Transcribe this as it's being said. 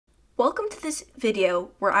Welcome to this video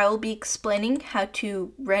where I will be explaining how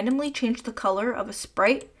to randomly change the color of a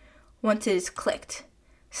sprite once it is clicked.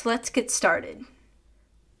 So let's get started.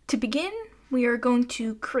 To begin, we are going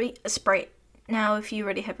to create a sprite. Now, if you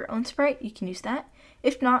already have your own sprite, you can use that.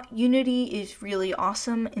 If not, Unity is really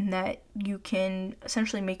awesome in that you can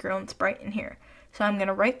essentially make your own sprite in here. So I'm going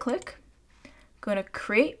to right click, going to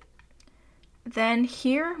create, then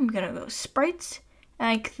here I'm going to go sprites.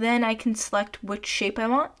 Then I can select which shape I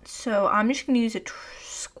want. So I'm just going to use a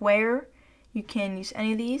square. You can use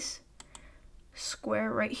any of these.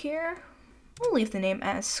 Square right here. We'll leave the name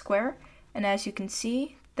as square. And as you can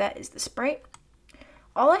see, that is the sprite.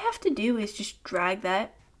 All I have to do is just drag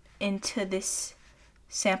that into this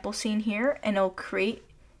sample scene here, and it'll create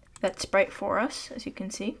that sprite for us, as you can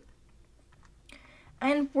see.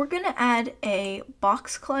 And we're going to add a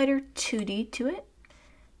box collider 2D to it.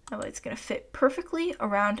 That way it's going to fit perfectly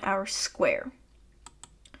around our square.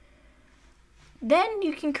 Then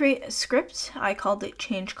you can create a script. I called it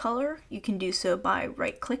change color. You can do so by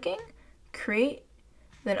right clicking, create,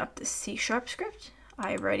 then up to C# script.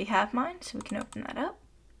 I already have mine, so we can open that up.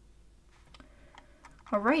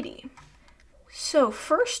 Alrighty. So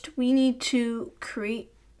first we need to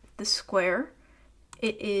create the square.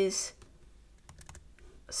 It is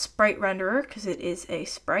sprite renderer because it is a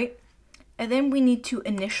sprite. And then we need to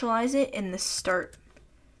initialize it in the start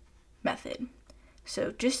method.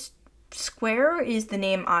 So just square is the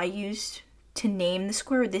name I used to name the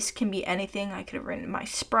square. This can be anything. I could have written my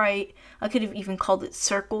sprite. I could have even called it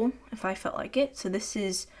circle if I felt like it. So this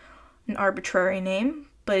is an arbitrary name,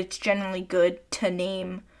 but it's generally good to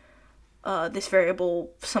name this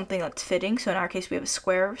variable something that's fitting. So in our case, we have a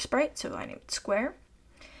square sprite, so I named it square.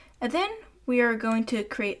 And then we are going to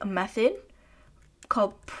create a method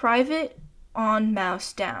called private on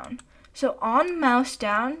mouse down. So on mouse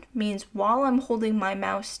down means while I'm holding my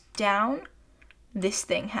mouse down, this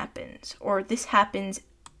thing happens, or this happens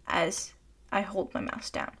as I hold my mouse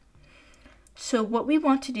down. So what we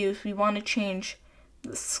want to do is we want to change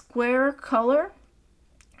the square color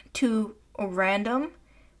to a random,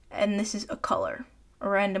 and this is a color, a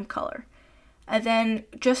random color. And then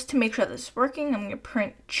just to make sure this is working, I'm going to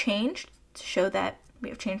print changed to show that we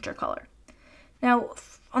have changed our color. Now,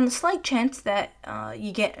 on the slight chance that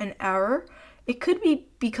you get an error, it could be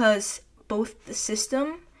because both the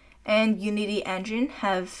system and Unity engine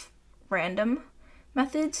have random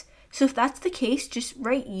methods. So if that's the case, just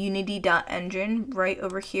write unity.engine right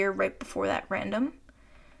over here, right before that random.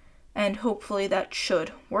 And hopefully that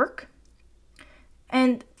should work.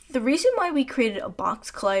 And the reason why we created a box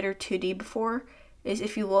collider 2D before is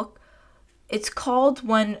if you look, it's called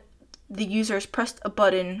when the user has pressed a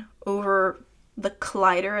button over the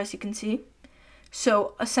collider, as you can see.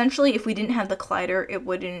 So essentially, if we didn't have the collider, it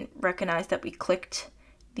wouldn't recognize that we clicked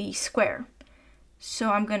the square.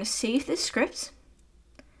 So I'm going to save this script.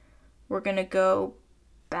 We're going to go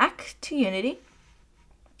back to Unity.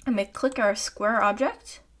 I'm going to click our square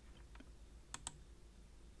object.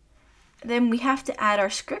 Then we have to add our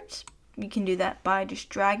script. You can do that by just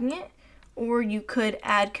dragging it, or you could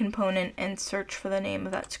add component and search for the name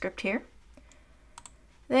of that script here.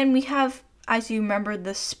 Then we have, as you remember,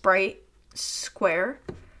 the sprite square.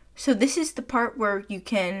 So this is the part where you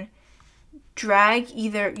can drag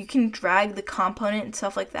the component and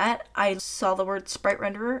stuff like that. I saw the word sprite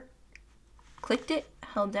renderer, clicked it,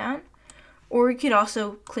 held down, or you could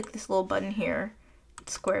also click this little button here,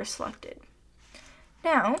 square selected.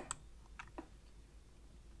 Now,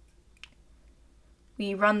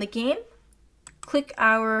 we run the game, click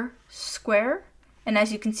our square, and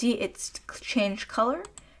as you can see, it's changed color.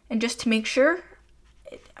 And just to make sure,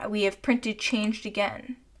 we have printed changed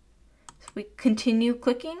again. So we continue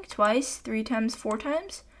clicking twice, 3 times, 4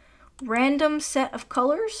 times. Random set of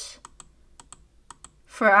colors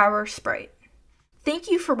for our sprite.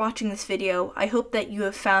 Thank you for watching this video. I hope that you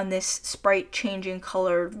have found this sprite changing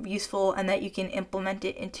color useful and that you can implement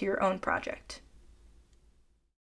it into your own project.